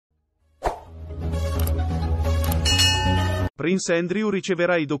Prince Andrew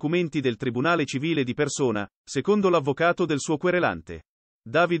riceverà i documenti del tribunale civile di persona, secondo l'avvocato del suo querelante.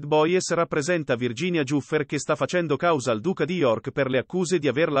 David Boies rappresenta Virginia Giuffre che sta facendo causa al duca di York per le accuse di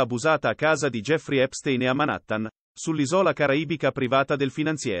averla abusata a casa di Jeffrey Epstein e a Manhattan, sull'isola caraibica privata del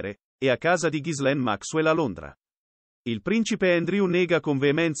finanziere, e a casa di Ghislaine Maxwell a Londra. Il principe Andrew nega con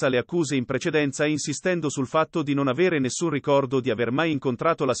veemenza le accuse in precedenza insistendo sul fatto di non avere nessun ricordo di aver mai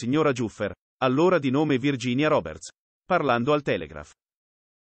incontrato la signora Giuffre, allora di nome Virginia Roberts. Parlando al Telegraph.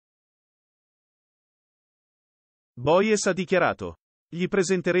 Boies ha dichiarato: gli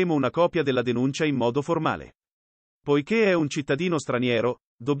presenteremo una copia della denuncia in modo formale. Poiché è un cittadino straniero,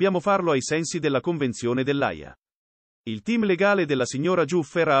 dobbiamo farlo ai sensi della Convenzione dell'Aia. Il team legale della signora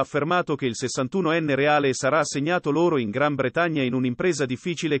Giuffre ha affermato che il 61enne Reale sarà assegnato loro in Gran Bretagna in un'impresa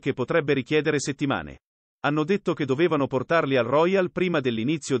difficile che potrebbe richiedere settimane. Hanno detto che dovevano portarli al Royal prima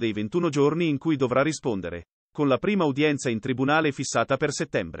dell'inizio dei 21 giorni in cui dovrà rispondere, con la prima udienza in tribunale fissata per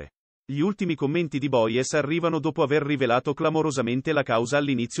settembre. Gli ultimi commenti di Boies arrivano dopo aver rivelato clamorosamente la causa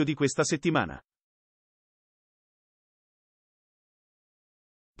all'inizio di questa settimana.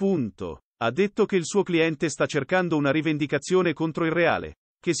 Ha detto che il suo cliente sta cercando una rivendicazione contro il Reale,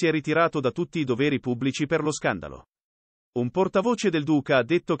 che si è ritirato da tutti i doveri pubblici per lo scandalo. Un portavoce del duca ha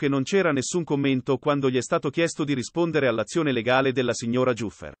detto che non c'era nessun commento quando gli è stato chiesto di rispondere all'azione legale della signora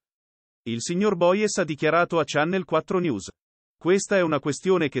Giuffre. Il signor Boies ha dichiarato a Channel 4 News: questa è una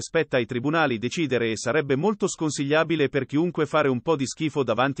questione che spetta ai tribunali decidere e sarebbe molto sconsigliabile per chiunque fare un po' di schifo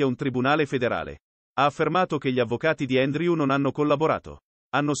davanti a un tribunale federale. Ha affermato che gli avvocati di Andrew non hanno collaborato.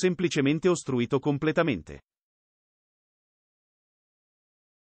 Hanno semplicemente ostruito completamente.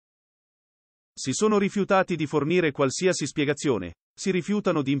 Si sono rifiutati di fornire qualsiasi spiegazione, si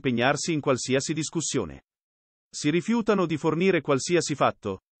rifiutano di impegnarsi in qualsiasi discussione. Si rifiutano di fornire qualsiasi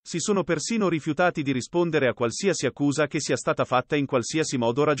fatto, si sono persino rifiutati di rispondere a qualsiasi accusa che sia stata fatta in qualsiasi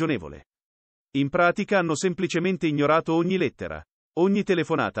modo ragionevole. In pratica hanno semplicemente ignorato ogni lettera, ogni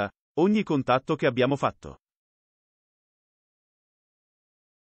telefonata, ogni contatto che abbiamo fatto.